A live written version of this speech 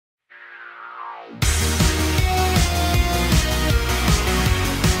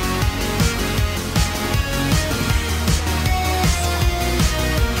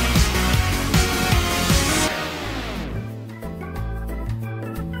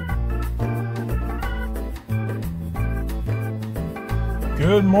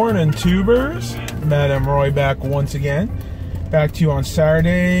Good morning, tubers. Madam Roy back once again. Back to you on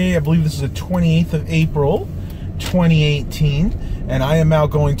Saturday. I believe this is the 28th of April, 2018. And I am out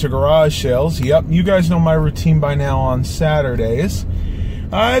going to garage sales. Yep, you guys know my routine by now on Saturdays.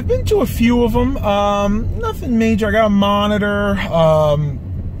 I've been to a few of them. Nothing major. I got a monitor, a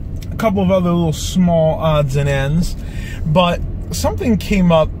couple of other little small odds and ends. But something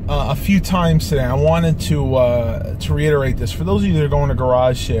came up a few times today. I wanted to reiterate this for those of you that are going to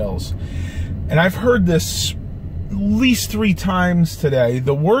garage sales. And I've heard this at least 3 times today.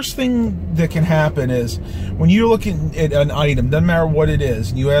 The worst thing that can happen is when you're looking at an item, doesn't matter what it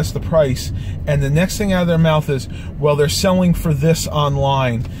is, and you ask the price, and the next thing out of their mouth is, well, they're selling for this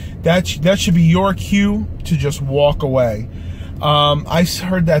online. That should be your cue to just walk away. I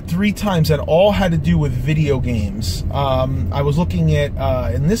heard that 3 times, that all had to do with video games. I was looking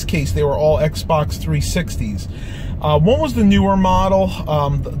at, in this case, they were all Xbox 360s. One was the newer model,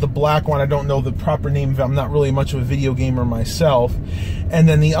 the black one. I don't know the proper name of it. I'm not really much of a video gamer myself. And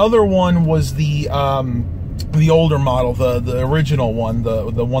then the other one was the older model, the original one,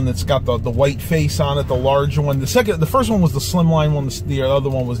 the one that's got the white face on it, the larger one. The first one was the slimline one. The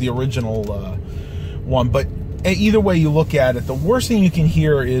other one was the original one. But either way you look at it, the worst thing you can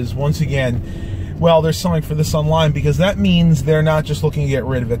hear is, once again, well, they're selling for this online, because that means they're not just looking to get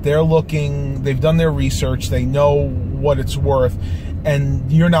rid of it. They've done their research, they know what it's worth,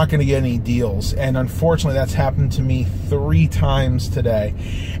 and you're not going to get any deals. And unfortunately, that's happened to me 3 times today.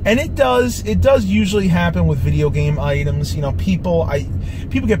 And it does usually happen with video game items. You know, people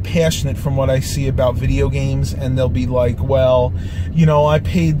get passionate from what I see about video games, and they'll be like, well, you know, I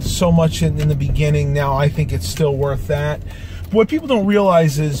paid so much in the beginning, now I think it's still worth that. What people don't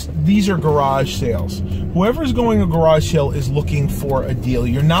realize is these are garage sales. Whoever's going to a garage sale is looking for a deal.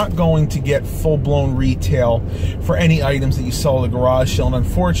 You're not going to get full-blown retail for any items that you sell at a garage sale, and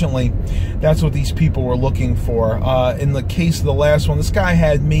unfortunately, that's what these people were looking for. In the case of the last one, this guy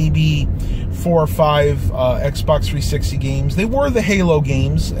had maybe 4 or 5 Xbox 360 games. They were the Halo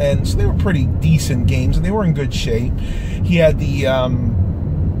games, and so they were pretty decent games, and they were in good shape. He had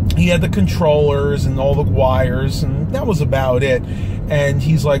the controllers and all the wires, and that was about it. And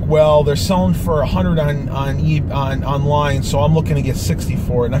he's like, well, they're selling for 100 on online, so I'm looking to get 60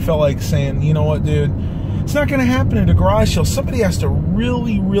 for it. And I felt like saying, you know what, dude, it's not going to happen at a garage sale. Somebody has to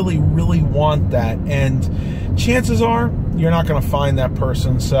really, really, really want that, and chances are you're not going to find that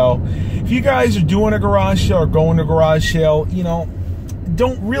person. So if you guys are doing a garage sale or going to a garage sale, you know,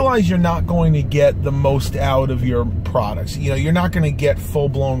 don't realize you're not going to get the most out of your products. You know, you're not going to get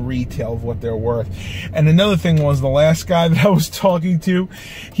full-blown retail of what they're worth. And another thing was, the last guy that I was talking to,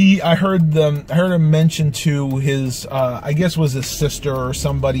 I heard him mention to his, I guess was his sister or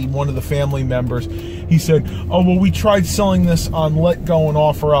somebody, one of the family members. He said, oh, well, we tried selling this on Let Go and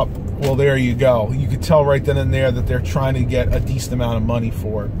Offer Up. Well, there you go. You could tell right then and there that they're trying to get a decent amount of money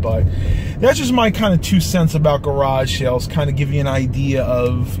for it. But that's just my kind of 2 cents about garage sales, kind of give you an idea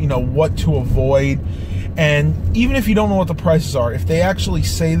of, you know, what to avoid. And even if you don't know what the prices are, if they actually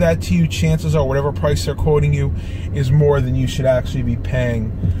say that to you, chances are whatever price they're quoting you is more than you should actually be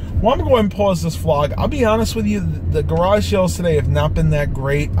paying. Well, I'm going to go ahead and pause this vlog. I'll be honest with you, the garage sales today have not been that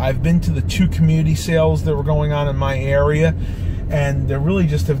great. I've been to the 2 community sales that were going on in my area, and there really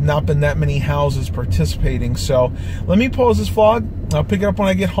just have not been that many houses participating. So let me pause this vlog. I'll pick it up when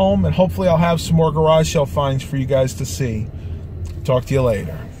I get home, and hopefully I'll have some more garage sale finds for you guys to see. Talk to you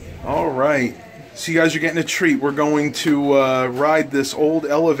later. All right. So you guys are getting a treat. We're going to ride this old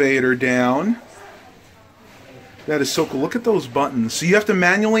elevator down. That is so cool. Look at those buttons. So you have to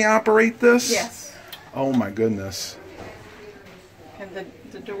manually operate this? Yes. Oh my goodness. And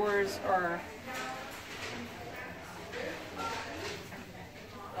the doors are...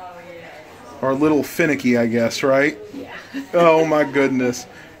 Are a little finicky, I guess, right? Yeah. Oh my goodness.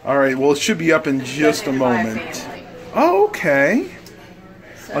 All right, well, it should be up in just a moment. Oh, okay.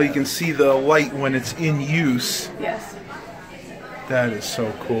 So, oh, you can see the light when it's in use. Yes. That is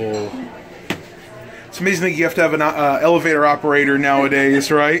so cool. It's amazing that you have to have an elevator operator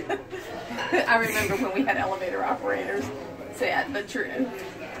nowadays, right? I remember when we had elevator operators. Sad, but true.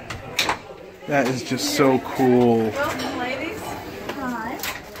 That is just so cool. Welcome, ladies. Hi.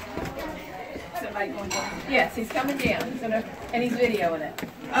 Yes, he's coming down. And he's videoing it.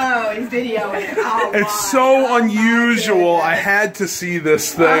 Oh, he's videoing it. Oh, it's so unusual. I had to see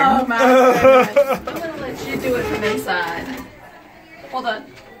this thing. Oh my goodness. I'm going to let you do it from inside. Hold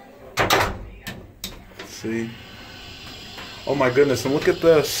on. Let's see. Oh my goodness, and look at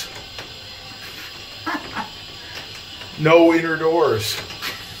this. No inner doors.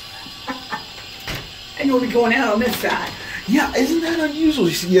 And you'll be going out on this side. Yeah, isn't that unusual?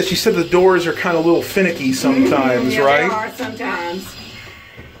 Yes, you said the doors are kind of a little finicky sometimes, yeah, right? They are sometimes.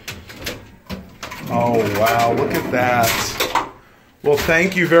 Oh, wow, look at that. Well,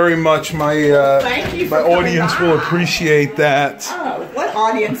 thank you very much. My audience will appreciate that. Oh, what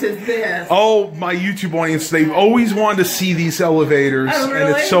audience is this? Oh, my YouTube audience. They've always wanted to see these elevators, oh, really? and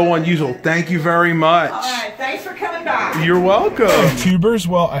it's so unusual. Thank you very much. All right, thanks for coming by. You're welcome. YouTubers,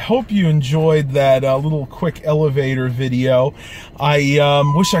 well, I hope you enjoyed that little quick elevator video. I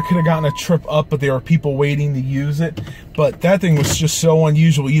wish I could have gotten a trip up, but there are people waiting to use it. But that thing was just so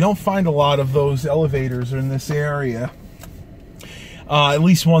unusual. You don't find a lot of those elevators in this area. At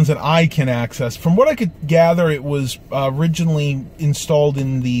least ones that I can access. From what I could gather, it was originally installed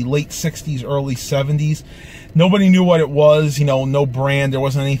in the late 60s, early 70s. Nobody knew what it was, you know, no brand, there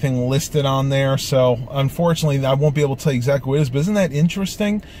wasn't anything listed on there, so unfortunately I won't be able to tell you exactly what it is, but isn't that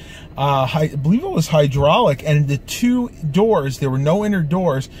interesting? I believe it was hydraulic, and the two doors, there were no inner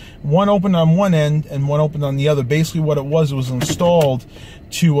doors, one opened on one end and one opened on the other. Basically what it was installed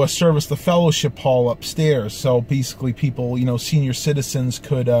to service the fellowship hall upstairs. So basically people, you know, senior citizens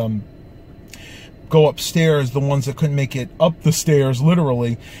could go upstairs, the ones that couldn't make it up the stairs,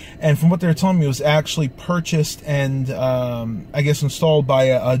 literally. And from what they were telling me, it was actually purchased and I guess installed by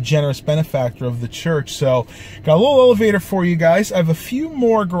a generous benefactor of the church. So got a little elevator for you guys. I have a few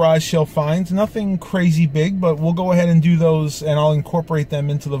more garage sale finds, nothing crazy big, but we'll go ahead and do those, and I'll incorporate them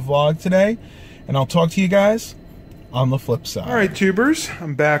into the vlog today, and I'll talk to you guys on the flip side. All right, tubers,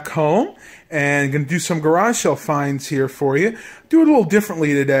 I'm back home and going to do some garage sale finds here for you. Do it a little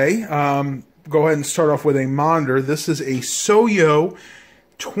differently today. Go ahead and start off with a monitor. This is a Soyo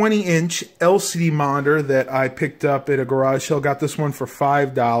 20-inch LCD monitor that I picked up at a garage sale. Got this one for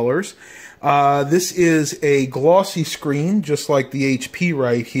 $5. This is a glossy screen, just like the HP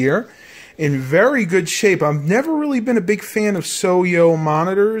right here, in very good shape. I've never really been a big fan of Soyo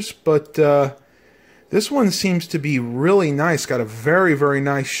monitors, but this one seems to be really nice. Got a very, very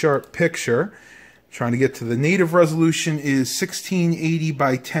nice sharp picture. Trying to get to the native resolution is 1680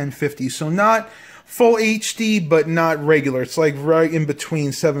 by 1050. So not full HD, but not regular. It's like right in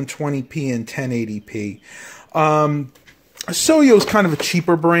between 720p and 1080p. Soyo is kind of a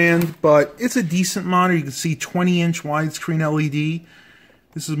cheaper brand, but it's a decent monitor. You can see 20-inch widescreen LED.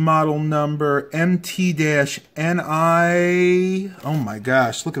 This is model number MT-NI. Oh my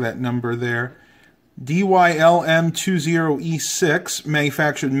gosh, look at that number there. DYLM20E6,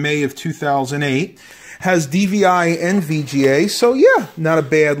 manufactured May of 2008, has DVI and VGA, so yeah, not a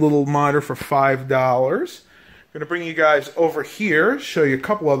bad little monitor for $5. I'm going to bring you guys over here, show you a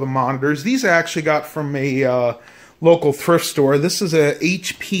couple other monitors. These I actually got from a local thrift store. This is a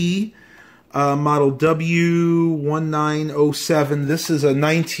HP model W1907. This is a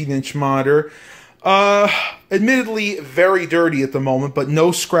 19-inch monitor. Admittedly very dirty at the moment, but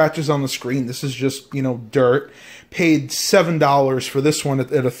no scratches on the screen. This is just, you know, dirt. Paid $7 for this one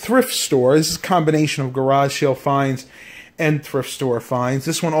at a thrift store. This is a combination of garage sale finds and thrift store finds.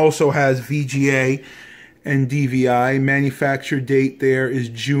 This one also has VGA and DVI. Manufacture date there is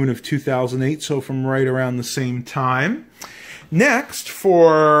June of 2008, so from right around the same time. Next,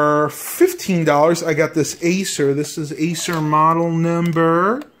 for $15, I got this Acer. This is Acer model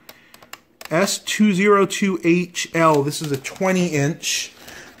number S202HL. This is a 20-inch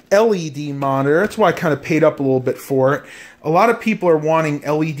LED monitor. That's why I kind of paid up a little bit for it. A lot of people are wanting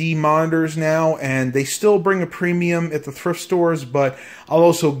LED monitors now, and they still bring a premium at the thrift stores, but I'll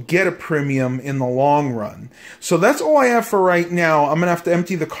also get a premium in the long run. So that's all I have for right now. I'm going to have to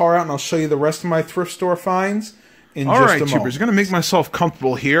empty the car out, and I'll show you the rest of my thrift store finds in just a moment. All right, tubers, going to make myself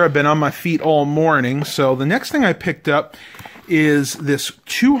comfortable here. I've been on my feet all morning, so the next thing I picked up is this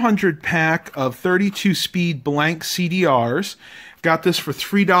 200 pack of 32 speed blank CDRs. Got this for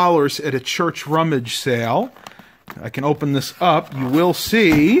 $3 at a church rummage sale. I can open this up. You will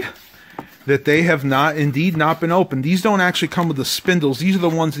see that they have indeed not been opened. These don't actually come with the spindles. These are the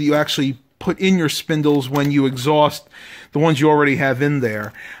ones that you actually put in your spindles when you exhaust the ones you already have in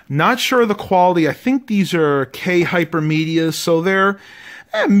there. Not sure of the quality. I think these are K Hypermedias, so they're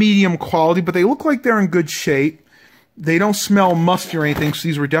medium quality, but they look like they're in good shape. They don't smell musty or anything, so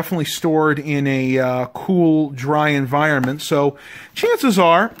these were definitely stored in a cool, dry environment. So chances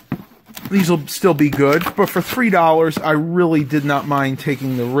are these will still be good. But for $3, I really did not mind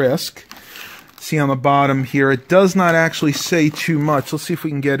taking the risk. See on the bottom here, it does not actually say too much. Let's see if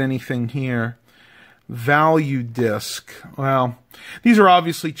we can get anything here. Value disc. Well, these are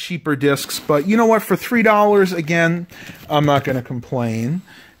obviously cheaper discs, but you know what? For $3, again, I'm not going to complain.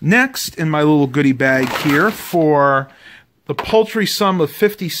 Next, in my little goodie bag here, for the paltry sum of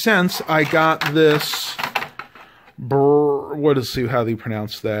 50 cents, I got this what is, see how they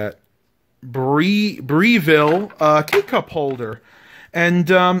pronounce that? Breville K-cup holder.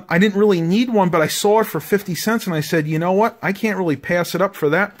 And I didn't really need one, but I saw it for 50 cents, and I said, you know what? I can't really pass it up for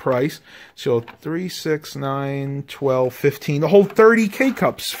that price. So 3, 6, 9, 12, 15. The whole 30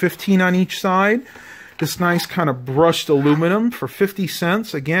 K-cups, 15 on each side. This nice kind of brushed aluminum for 50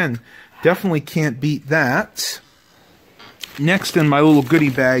 cents. Again, definitely can't beat that. Next in my little goodie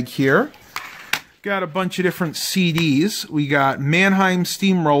bag here, got a bunch of different CDs. We got Mannheim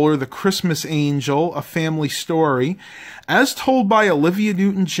Steamroller, The Christmas Angel, A Family Story, as told by Olivia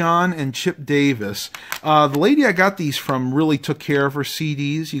Newton-John and Chip Davis. The lady I got these from really took care of her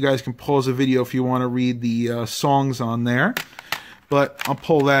CDs. You guys can pause the video if you want to read the songs on there. But I'll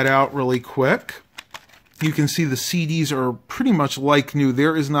pull that out really quick. You can see the CDs are pretty much like new.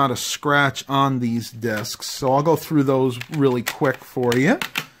 There is not a scratch on these discs. So I'll go through those really quick for you.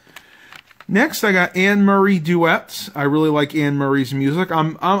 Next, I got Anne Murray duets. I really like Anne Murray's music.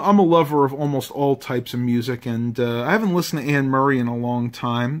 I'm a lover of almost all types of music, and I haven't listened to Anne Murray in a long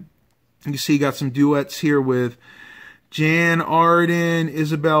time. You see, you got some duets here with Jan Arden,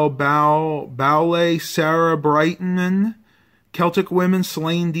 Isabel Bowley, Sarah Brightman, Celtic Women,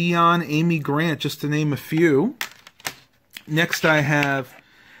 Celine Dion, Amy Grant, just to name a few. Next, I have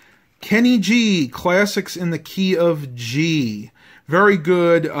Kenny G, Classics in the Key of G. Very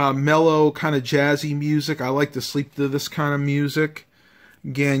good, mellow, kind of jazzy music. I like to sleep to this kind of music.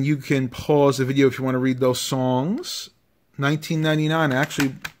 Again, you can pause the video if you want to read those songs. 1999,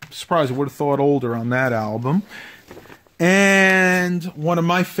 actually, surprised I would have thought older on that album. And one of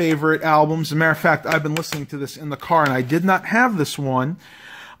my favorite albums, as a matter of fact, I've been listening to this in the car, and I did not have this one.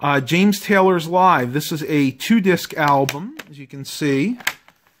 James Taylor's Live. This is a 2-disc album, as you can see.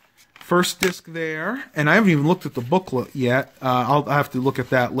 First disc there, and I haven't even looked at the booklet yet. I'll have to look at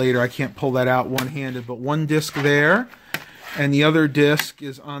that later. I can't pull that out one-handed, but one disc there, and the other disc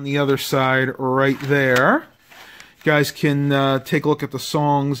is on the other side right there. You guys can take a look at the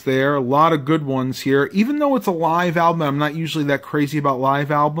songs there. A lot of good ones here. Even though it's a live album, I'm not usually that crazy about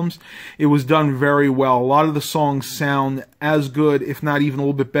live albums. It was done very well. A lot of the songs sound as good, if not even a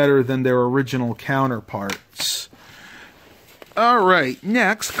little bit better, than their original counterparts. All right,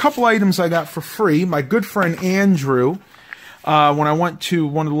 next, a couple items I got for free. My good friend Andrew, when I went to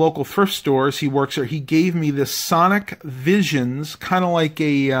one of the local thrift stores, he works there, he gave me this Sonic Visions, kind of like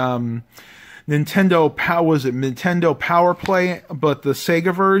a Nintendo Power Play, but the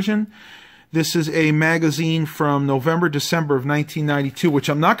Sega version. This is a magazine from November, December of 1992, which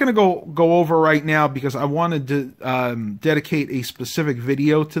I'm not going to go over right now because I wanted to dedicate a specific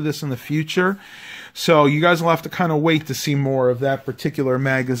video to this in the future. So you guys will have to kind of wait to see more of that particular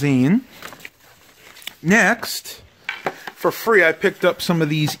magazine. Next, for free, I picked up some of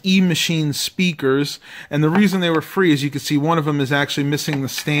these E-Machine speakers, and the reason they were free is you can see one of them is actually missing the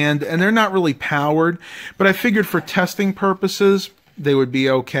stand, and they're not really powered, but I figured for testing purposes, they would be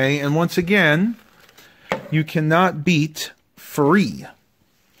okay. And once again, you cannot beat free.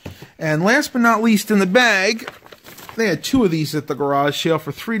 And last but not least in the bag, they had 2 of these at the garage sale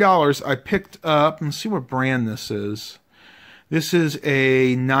for $3. I picked up, let's see what brand this is. This is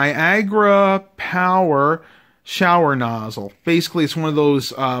a Niagara Power shower nozzle. Basically, it's one of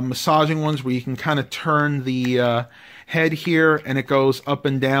those massaging ones where you can kind of turn the head here and it goes up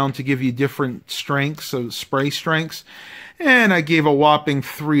and down to give you different strengths, so spray strengths. And I gave a whopping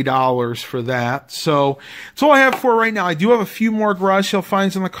 $3 for that. So that's all I have for right now. I do have a few more garage sale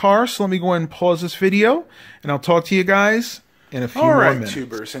finds in the car, so let me go ahead and pause this video, and I'll talk to you guys in a few more minutes.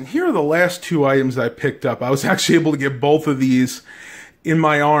 Tubers, and here are the last 2 items I picked up. I was actually able to get both of these in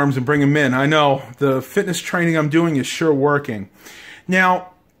my arms and bring them in. I know, the fitness training I'm doing is sure working.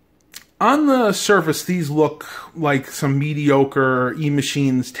 Now, on the surface, these look like some mediocre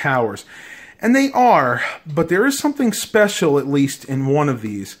E-Machines towers. And they are, but there is something special, at least, in one of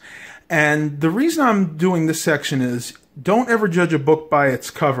these. And the reason I'm doing this section is, don't ever judge a book by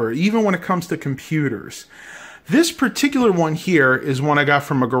its cover, even when it comes to computers. This particular one here is one I got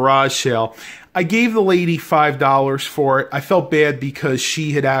from a garage sale. I gave the lady $5 for it. I felt bad because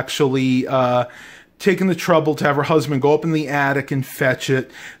she had actually taken the trouble to have her husband go up in the attic and fetch it.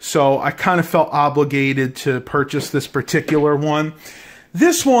 So I kind of felt obligated to purchase this particular one.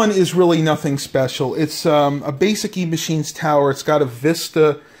 This one is really nothing special. It's a basic E-Machines tower. It's got a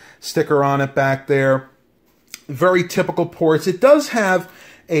Vista sticker on it back there. Very typical ports. It does have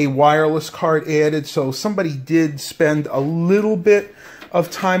a wireless card added, so somebody did spend a little bit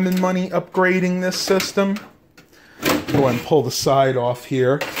of time and money upgrading this system. Go ahead and pull the side off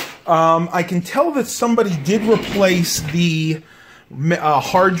here. I can tell that somebody did replace the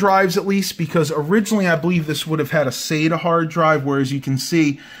hard drives at least, because originally I believe this would have had a SATA hard drive, whereas you can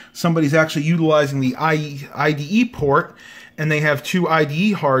see somebody's actually utilizing the IDE port, and they have 2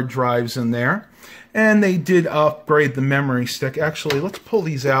 IDE hard drives in there. And they did upgrade the memory stick. Actually, let's pull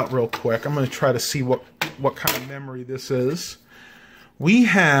these out real quick. I'm going to try to see what kind of memory this is. We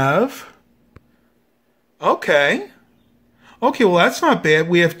have... Okay, well that's not bad.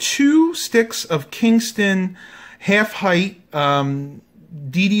 We have 2 sticks of Kingston half-height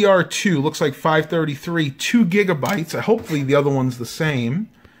DDR2, looks like 533, 2 gigabytes. Hopefully the other one's the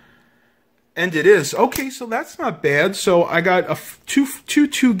same. And it is. Okay, so that's not bad. So I got two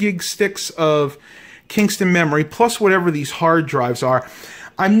 2 gig sticks of Kingston memory, plus whatever these hard drives are.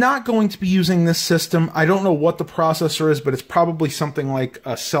 I'm not going to be using this system. I don't know what the processor is, but it's probably something like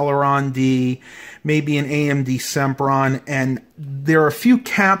a Celeron D, maybe an AMD Sempron, and there are a few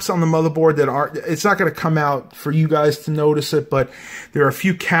caps on the motherboard that are, it's not going to come out for you guys to notice it, but there are a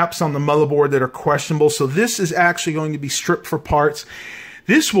few caps on the motherboard that are questionable, so this is actually going to be stripped for parts.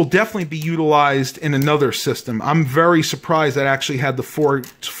 This will definitely be utilized in another system. I'm very surprised that actually had the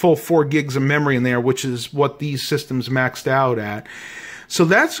full 4 gigs of memory in there, which is what these systems maxed out at. So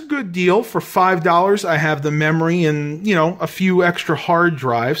that's a good deal. For $5, I have the memory and, you know, a few extra hard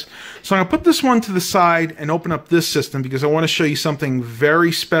drives. So I'm going to put this one to the side and open up this system because I want to show you something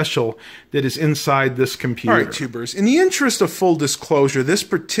very special that is inside this computer. All right, tubers. In the interest of full disclosure, this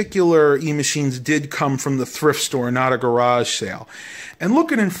particular e-machines did come from the thrift store, not a garage sale. And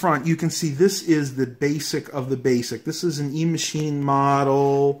looking in front, you can see this is the basic of the basic. This is an e-machine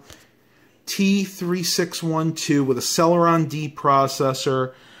model T3612 with a Celeron D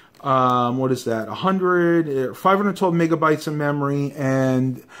processor. What is that? 512 megabytes of memory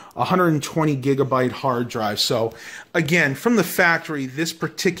and 120 gigabyte hard drive. So again, from the factory, this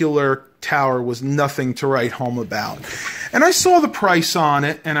particular tower was nothing to write home about. And I saw the price on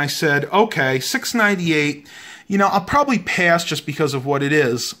it and I said, okay, $698. You know, I'll probably pass just because of what it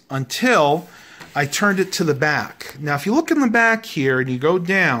is, until I turned it to the back. Now, if you look in the back here and you go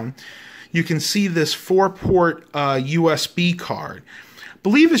down, you can see this 4-port USB card. I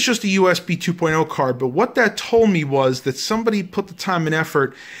believe it's just a USB 2.0 card, but what that told me was that somebody put the time and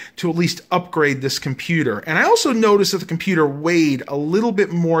effort to at least upgrade this computer. And I also noticed that the computer weighed a little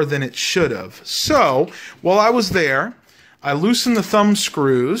bit more than it should have. So, while I was there, I loosened the thumb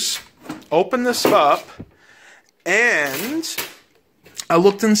screws, opened this up, and I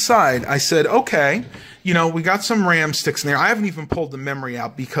looked inside. I said, okay, you know, we got some RAM sticks in there. I haven't even pulled the memory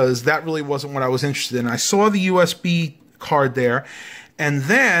out because that really wasn't what I was interested in. I saw the USB card there, and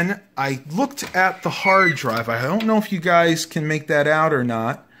then I looked at the hard drive. I don't know if you guys can make that out or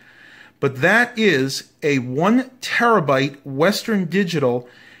not, but that is a 1 terabyte Western Digital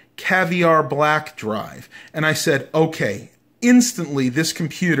Caviar Black drive. And I said, okay, instantly this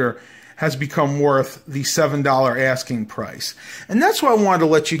computer has become worth the $7 asking price. And that's what I wanted to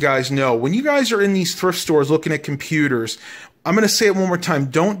let you guys know. When you guys are in these thrift stores looking at computers, I'm going to say it one more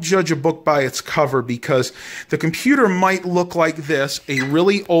time, don't judge a book by its cover, because the computer might look like this, a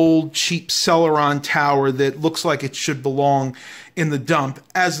really old, cheap Celeron tower that looks like it should belong in the dump,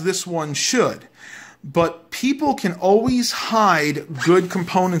 as this one should. But people can always hide good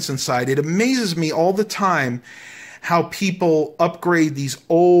components inside. It amazes me all the time how people upgrade these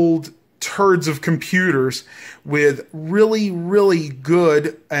old turds of computers with really, really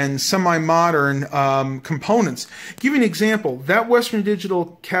good and semi-modern components. Give you an example. That Western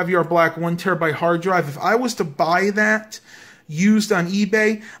Digital Caviar Black 1 terabyte hard drive, if I was to buy that used on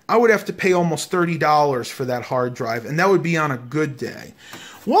eBay, I would have to pay almost $30 for that hard drive, and that would be on a good day.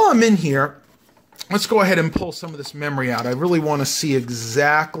 While I'm in here, let's go ahead and pull some of this memory out. I really want to see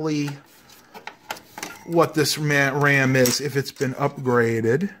exactly what this RAM is, if it's been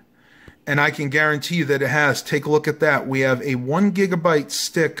upgraded. And I can guarantee you that it has. Take a look at that. We have a 1 gigabyte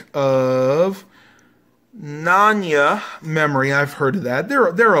stick of Nanya memory. I've heard of that.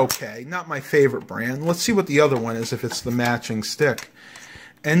 They're okay. Not my favorite brand. Let's see what the other one is, if it's the matching stick.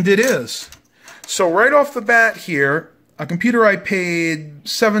 And it is. So right off the bat here, a computer I paid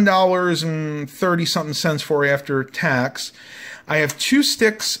 $7.30-something for after tax. I have 2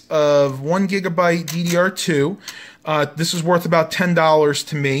 sticks of 1 gigabyte DDR2. This is worth about $10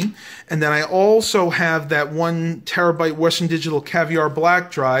 to me. And then I also have that 1 terabyte Western Digital Caviar Black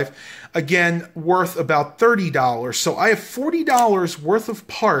drive, again, worth about $30. So I have $40 worth of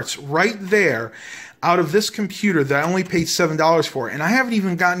parts right there out of this computer that I only paid $7 for. And I haven't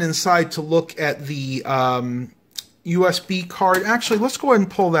even gotten inside to look at the USB card. Actually, let's go ahead and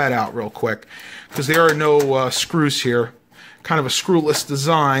pull that out real quick, because there are no screws here. Kind of a screwless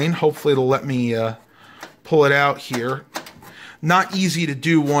design. Hopefully it'll let me pull it out here. not easy to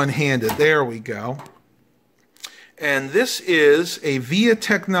do one-handed. There we go. And this is a VIA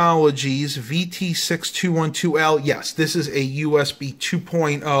Technologies VT6212L. Yes, this is a USB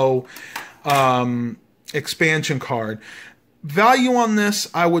 2.0 expansion card. Value on this,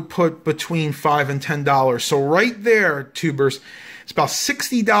 I would put between $5 and $10. So right there, tubers, it's about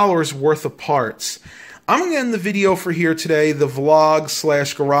 $60 worth of parts. I'm going to end the video for here today, the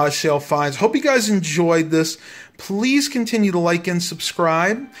vlog / garage sale finds. Hope you guys enjoyed this. Please continue to like and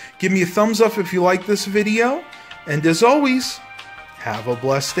subscribe. Give me a thumbs up if you like this video. And as always, have a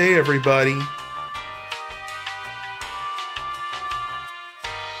blessed day, everybody.